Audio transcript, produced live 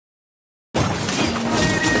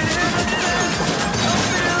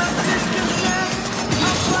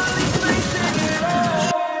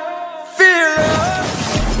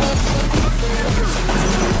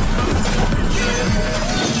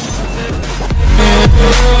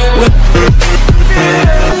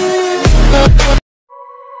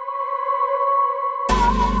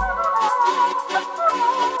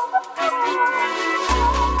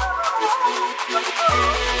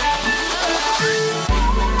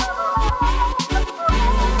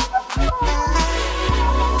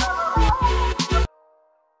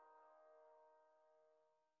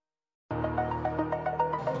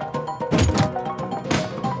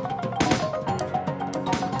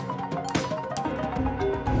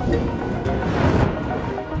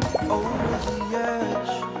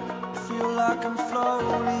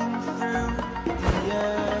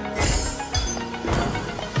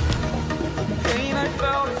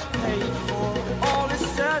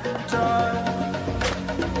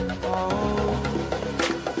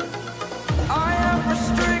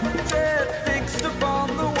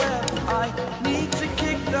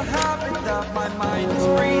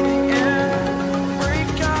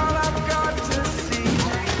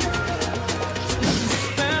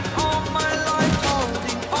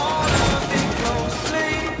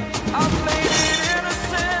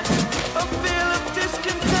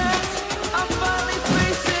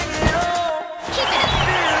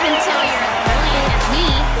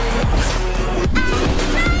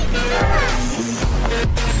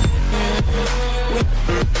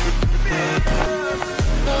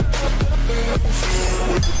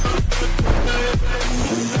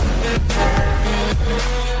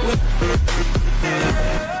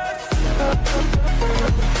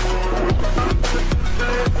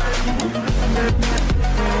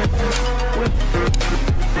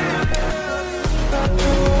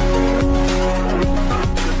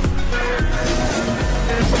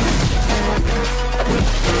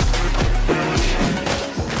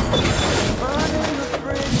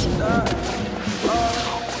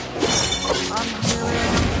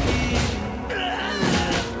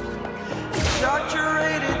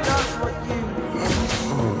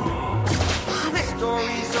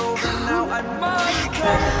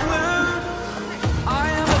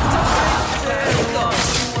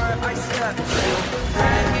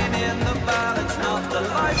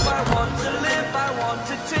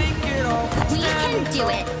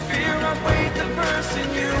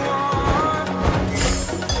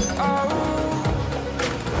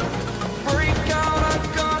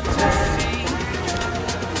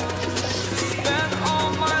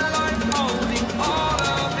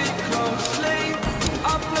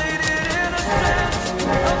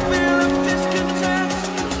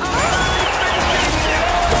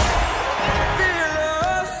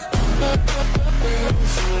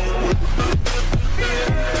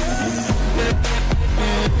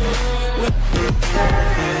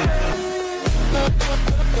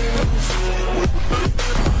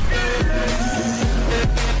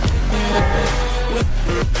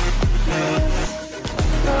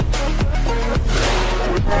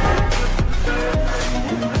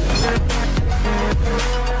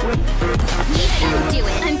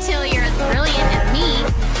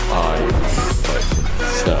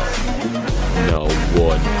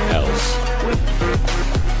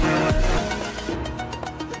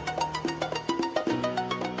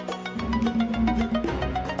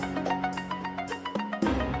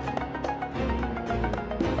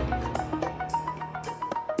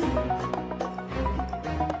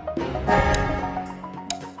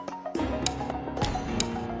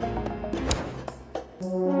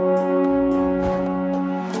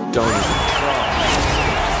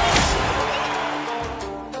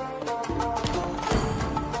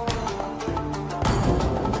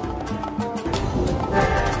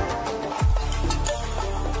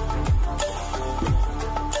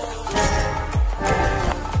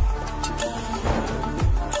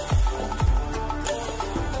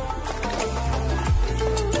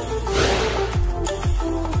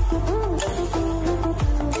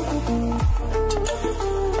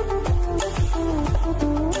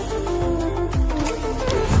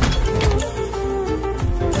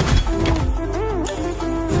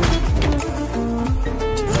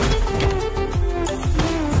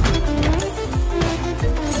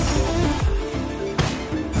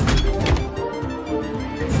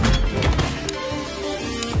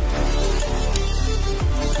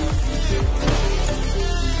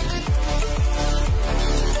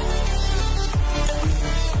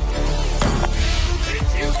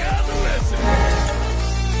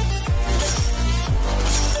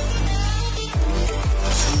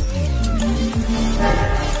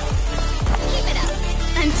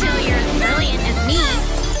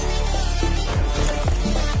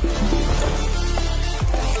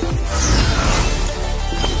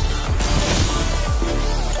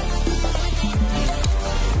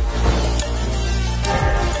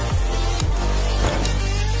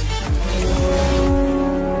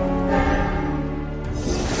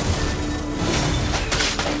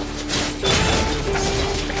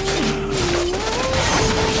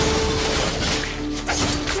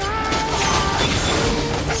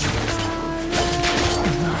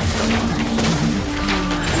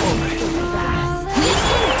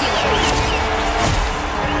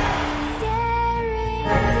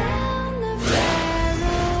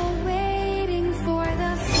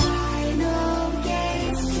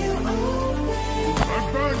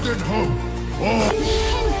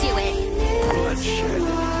can do it. Bloodshed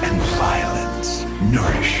and violence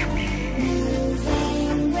nourish me.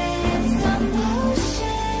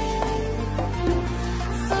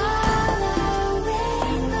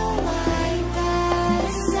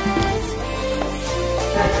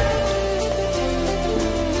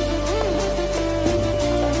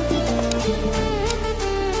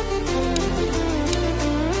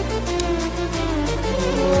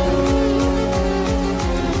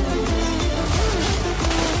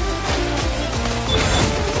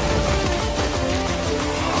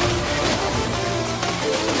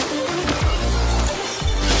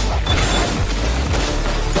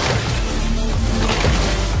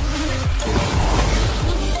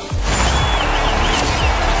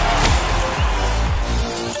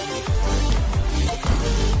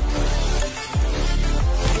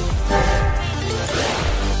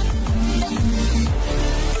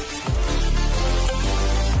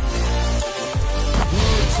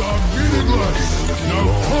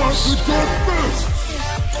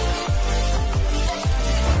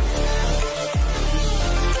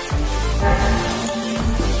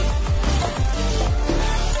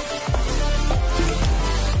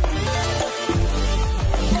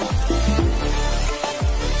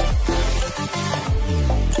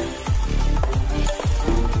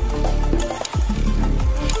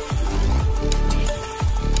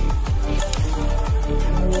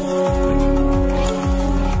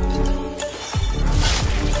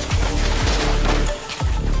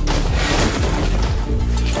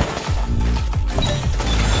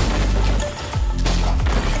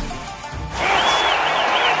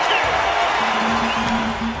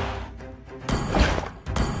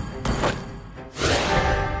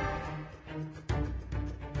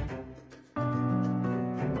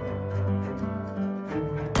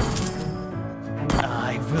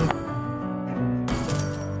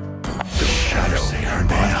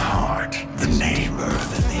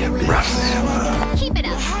 Keep it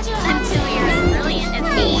up until you're as brilliant as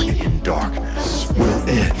me. In darkness,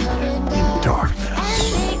 within, in darkness.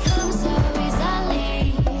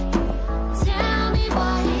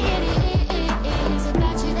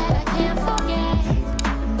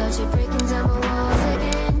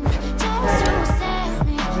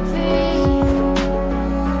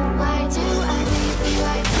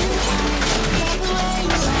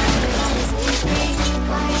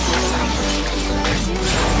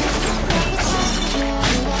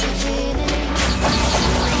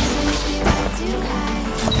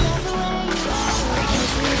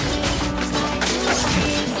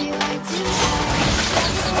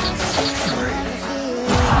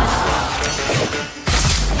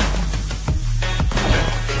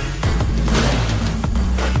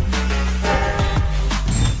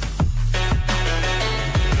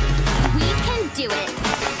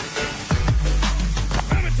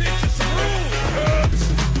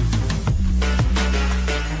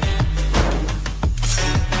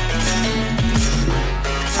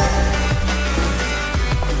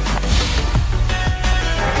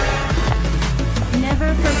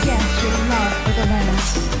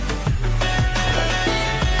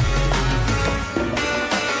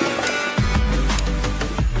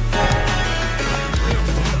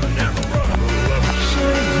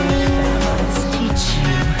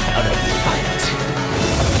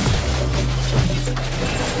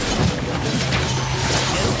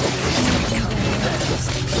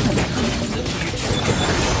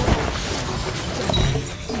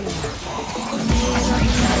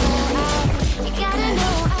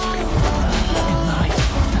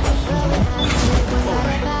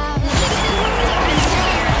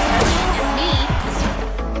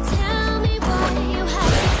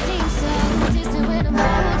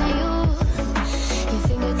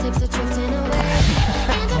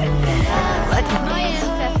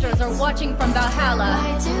 Watching from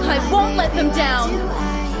Valhalla, I won't let them down.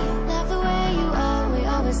 Love the way you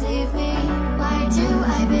always leave me. Why do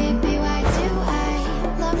I, baby? Why do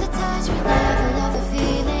I love the touch but never love the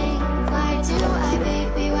feeling? Why do I,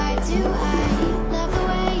 baby? Why do I love the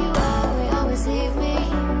way you always leave me?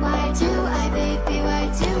 Why do I, baby? Why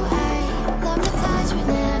do I love the touch but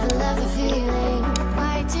never love the feeling?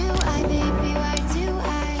 Why do I, baby? Why do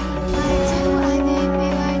I? Why do I, baby?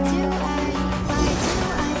 Why do I? Why do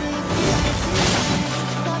I, baby? Why do I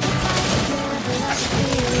love the touch but never love the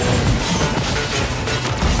feeling?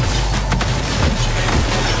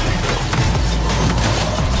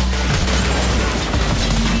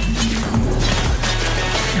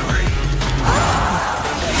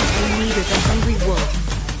 The hungry wolf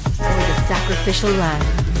or the sacrificial lamb.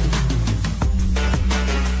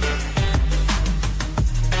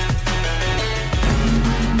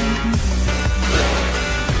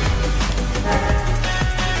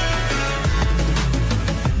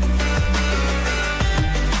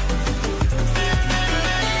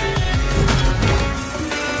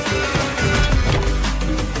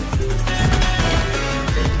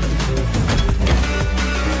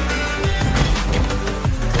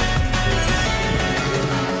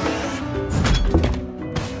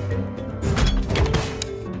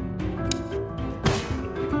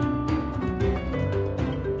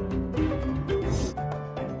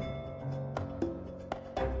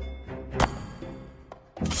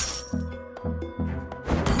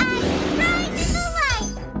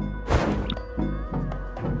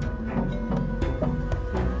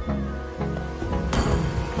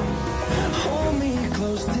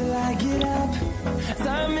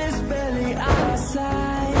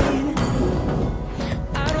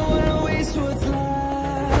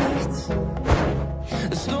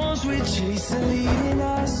 grace and leading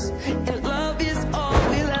us, and love is all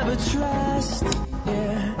we'll ever trust.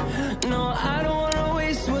 Yeah, no, I don't wanna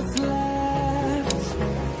waste what's left.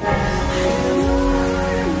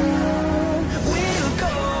 We'll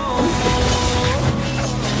go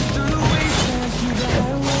through the wastelands, through the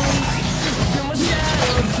highways, till my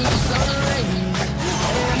shadow to the sun rays.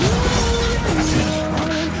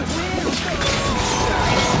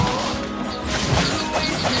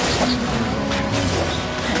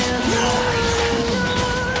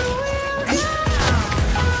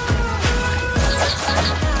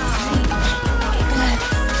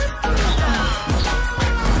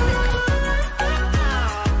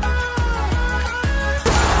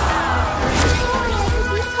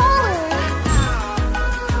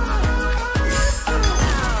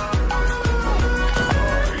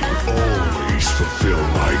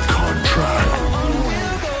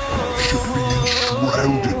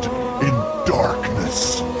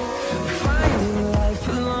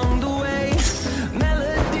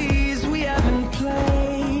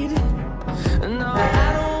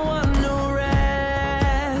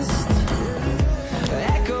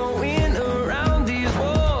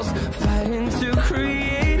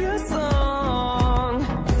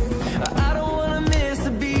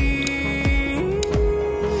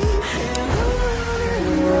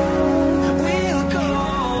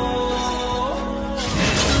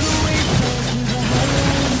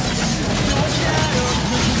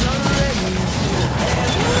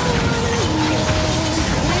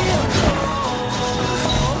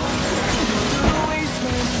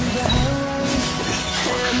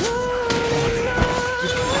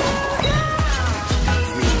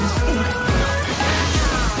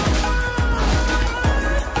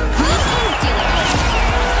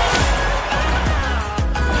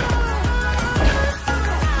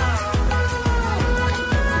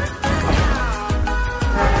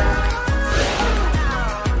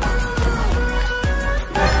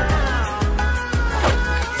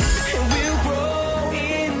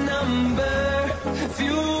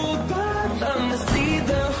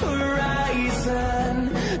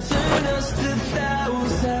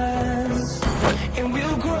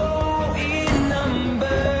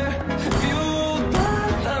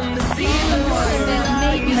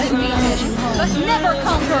 But never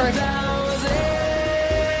conquered!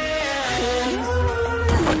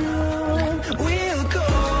 We'll go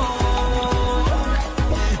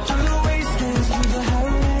through the wastelands, through the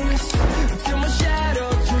highways, till my shadow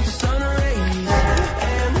turns to sun rays.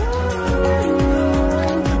 And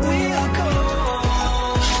we'll go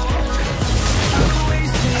through the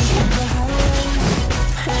wastelands, through the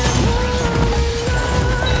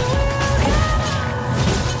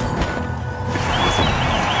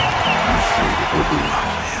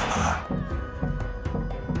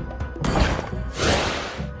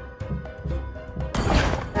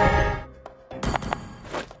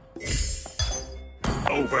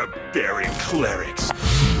Overbearing clerics.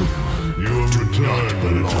 You do not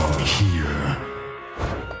belong here.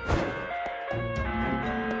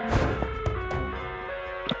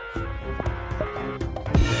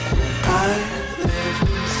 I live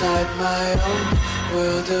inside my own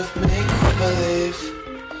world of make-believe.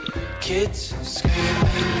 Kids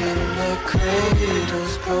screaming in the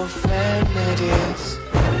cradles, profanities.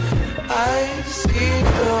 I see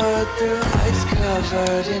the world through ice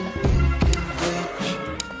covered in ink and bleach.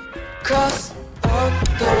 Cross out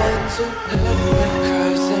the ones who never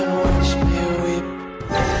cries and watch me weep.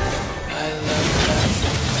 I love that.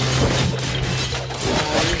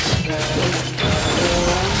 Fire spreading all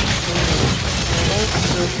around me. It's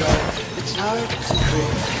so bright, it's hard to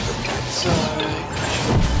breathe, but that's alright.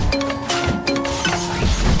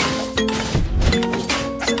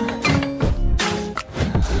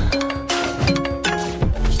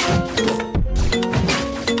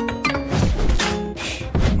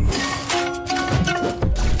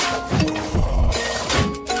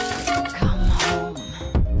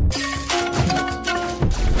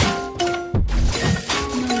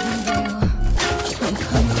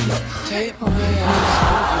 Take my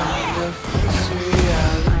eyes off this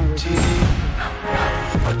reality.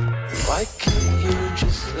 Why can't you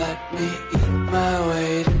just let me eat my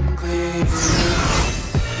weight in glee?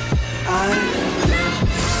 I live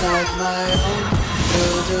inside my own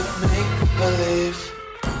world of make-believe.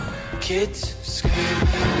 Kids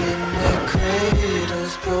screaming in their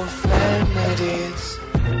cradles, profanities.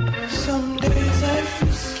 Some days I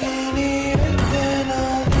feel skinnier than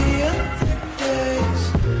all the other days.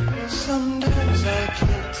 Sometimes I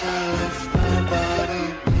can't tell if my body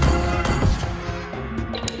belongs to me.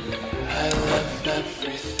 I love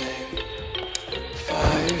everything.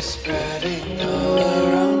 Fire spreading all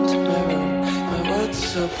around my room.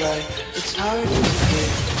 so bright, it's hard to see.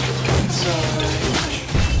 It's alright.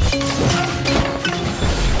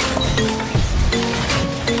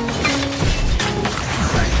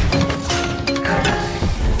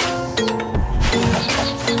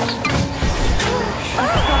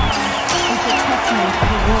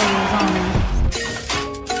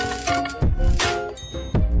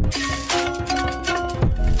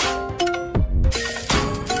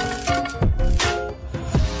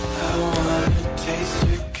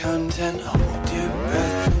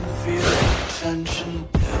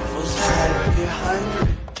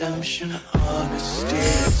 Honesty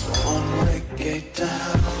is one-way gate to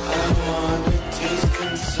hell. I wanna taste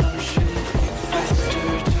consumption, eat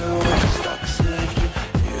faster to waste oxygen.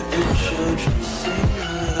 Hear the children sing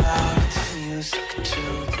aloud. It's music to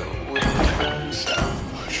the wind sound.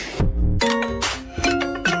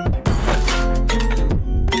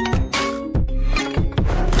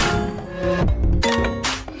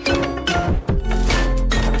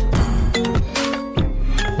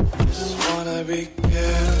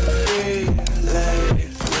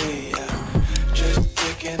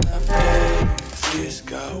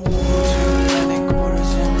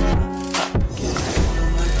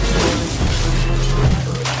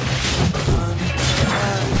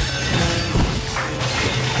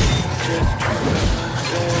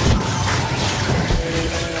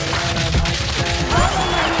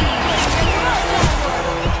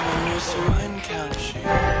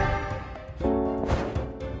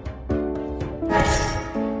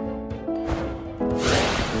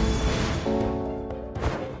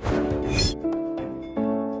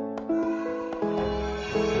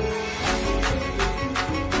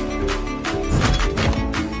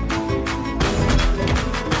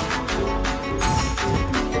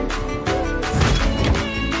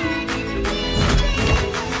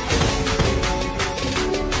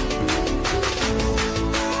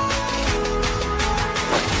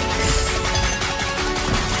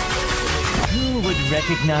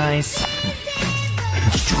 Recognize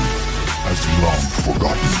History has long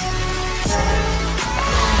forgotten.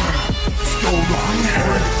 Stolen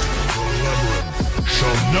head. The labyrinth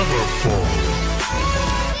shall never fall.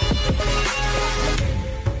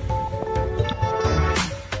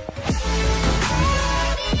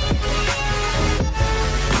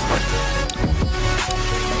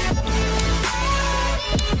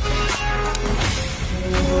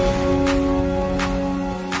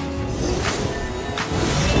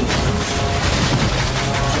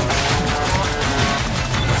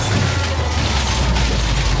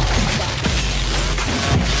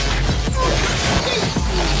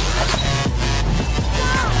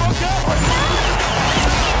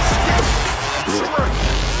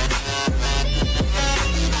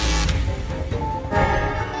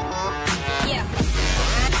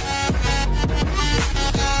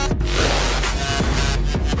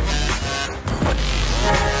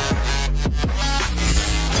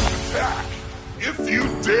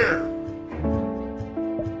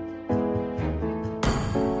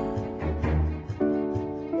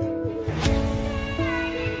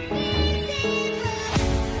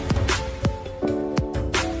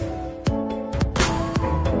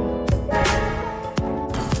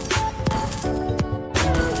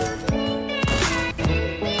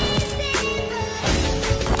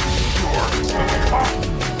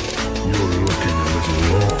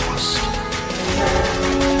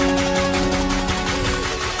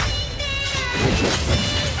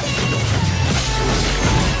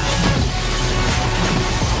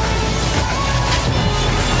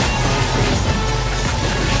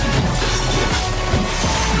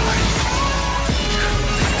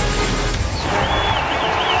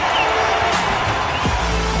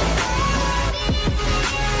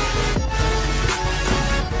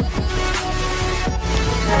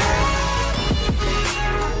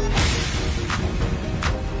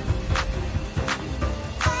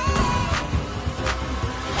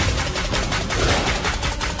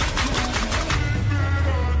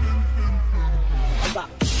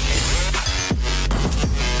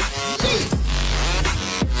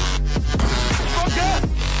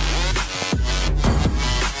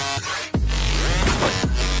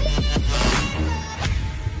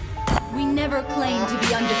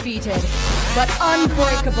 Undefeated, but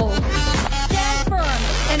unbreakable. Stand firm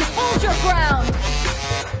and hold your ground.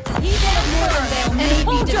 Stand firm and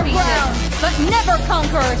hold your ground, but never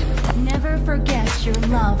conquered. Never forget your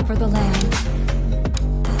love for the land.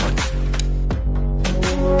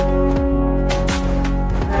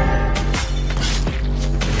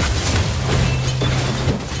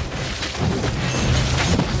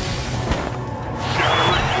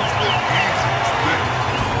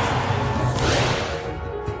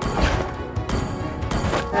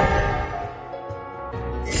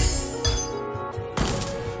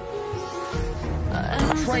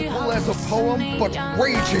 poem, but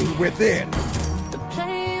raging within.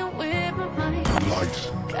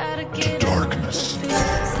 Light to darkness.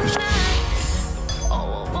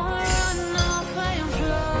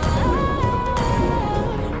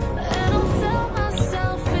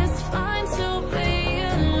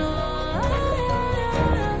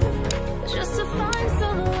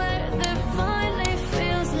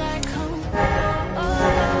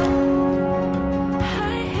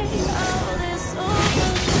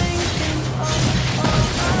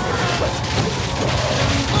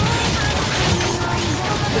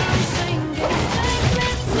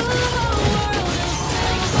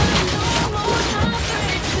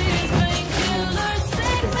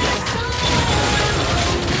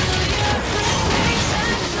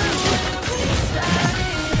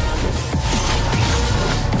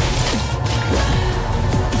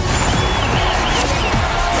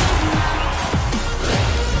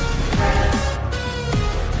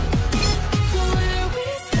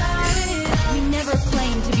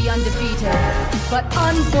 But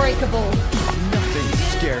unbreakable.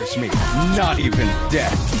 Nothing scares me, not even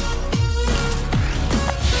death.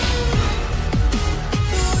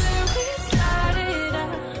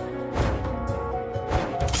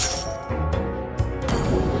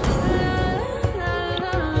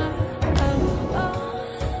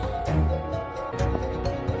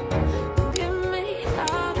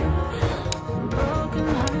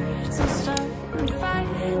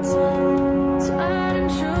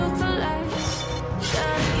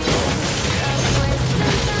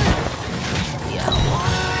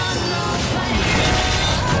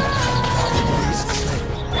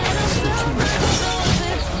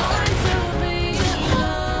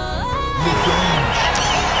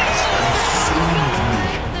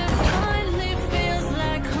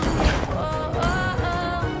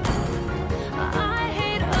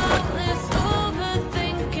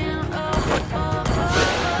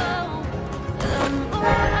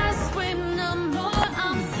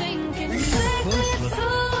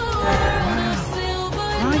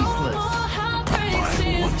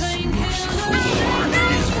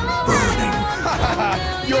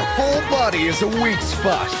 Your whole body is a weak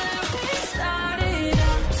spot.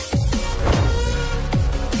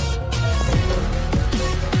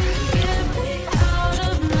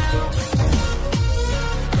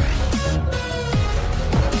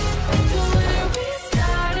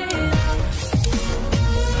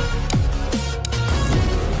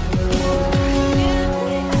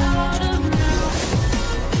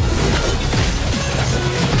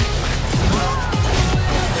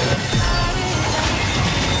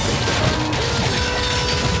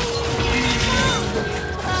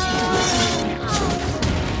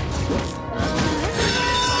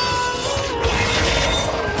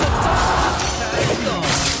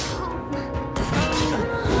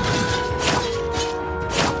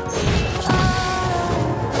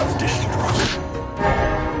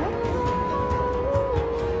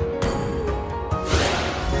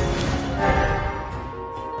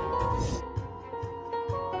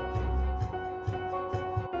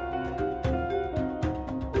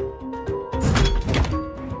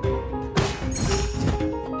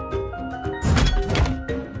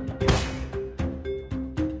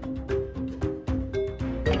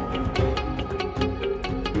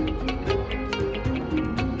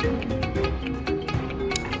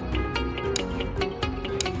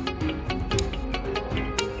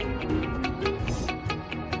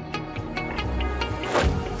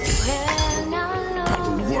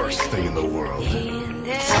 Thing in the world,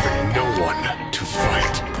 having no one to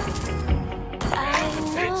fight.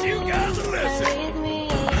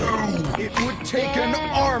 It would take an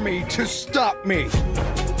army to stop me.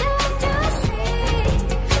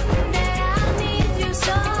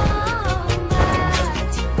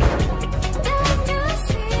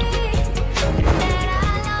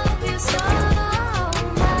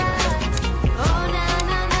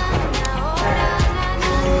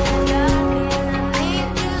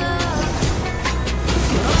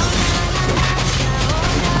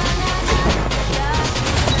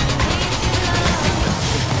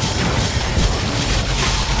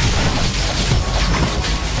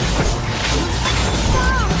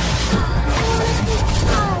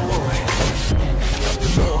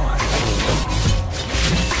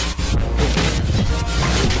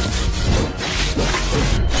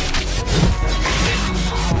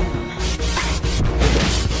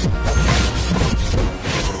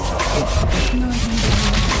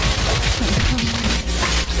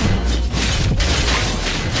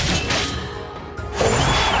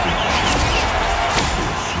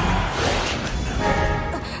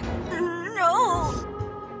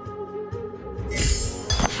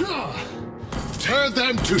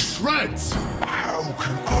 shreds! How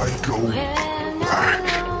can I go back?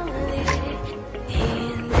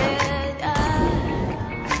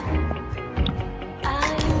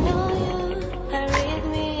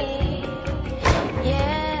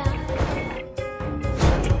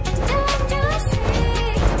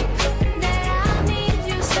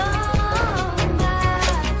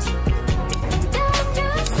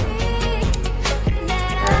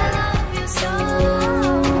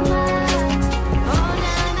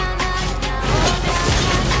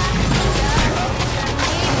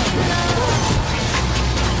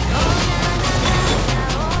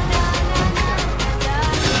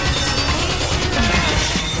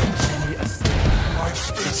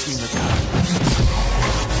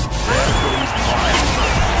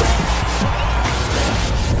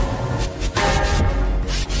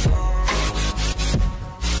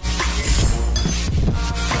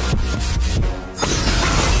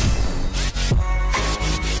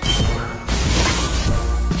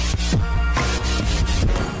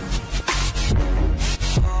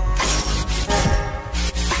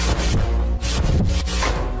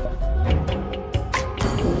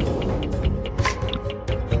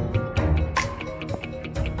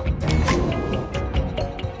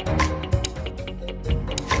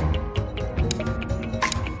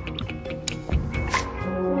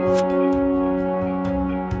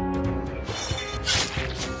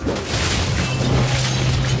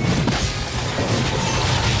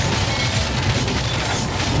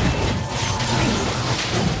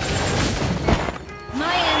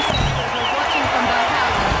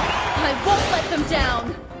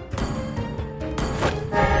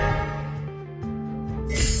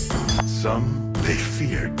 Some, they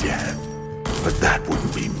fear death, but that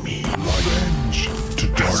wouldn't be me. Revenge to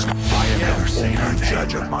dark. I have never seen her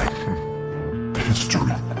judge of my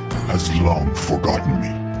history has long forgotten me.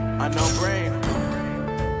 I know brain.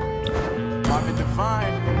 Marvin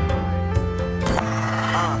Divine.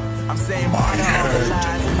 I'm saying My all the head.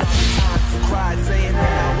 lies and all the times you cried, saying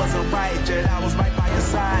that I wasn't right, yet I was right by your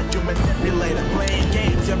side. You manipulator, playing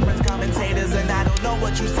games, your friends commentators, and I don't know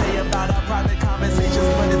what you say about our private conversations,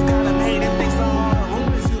 but it's got them hating things so hard.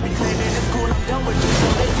 Rumors you be claiming it's cool, I'm done with you, so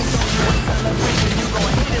they can show you a celebration. You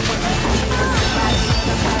gon' hate it when you see me with somebody on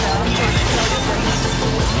the matter. I'm trying to tell you that nothing to do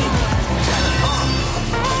with me.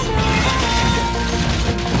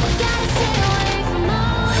 Gotta stay away from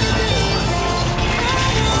all the things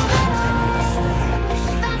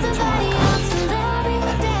find somebody else to love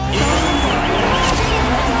every day.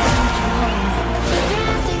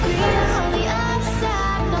 Grass and green on the other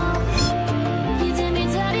side, no. You did me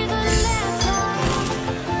dirty for the last time,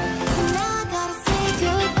 so now I gotta say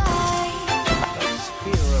goodbye.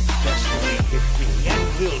 Spear of destiny hit me and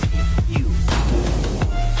will hit you.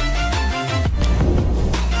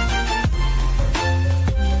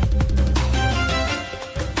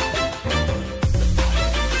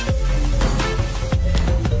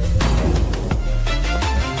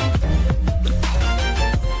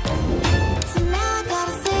 So now I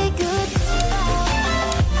gotta say goodbye.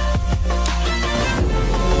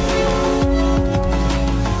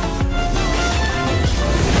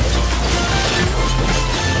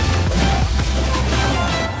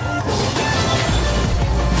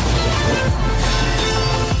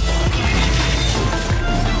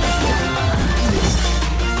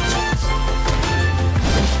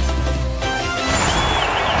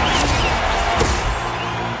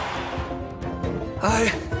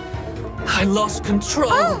 I lost control.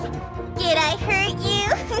 Did I hurt you?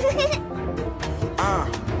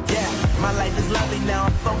 Yeah, my life is lovely now,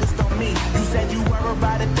 I'm focused on me. You said you were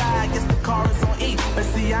about to die, I guess the car is on E. But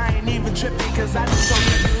see, I ain't even tripping, cause I just don't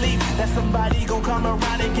really believe that somebody gon' come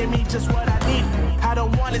around and give me just what I need. I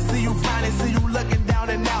don't wanna see you finally, see you looking down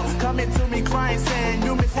and out, coming to me crying, saying you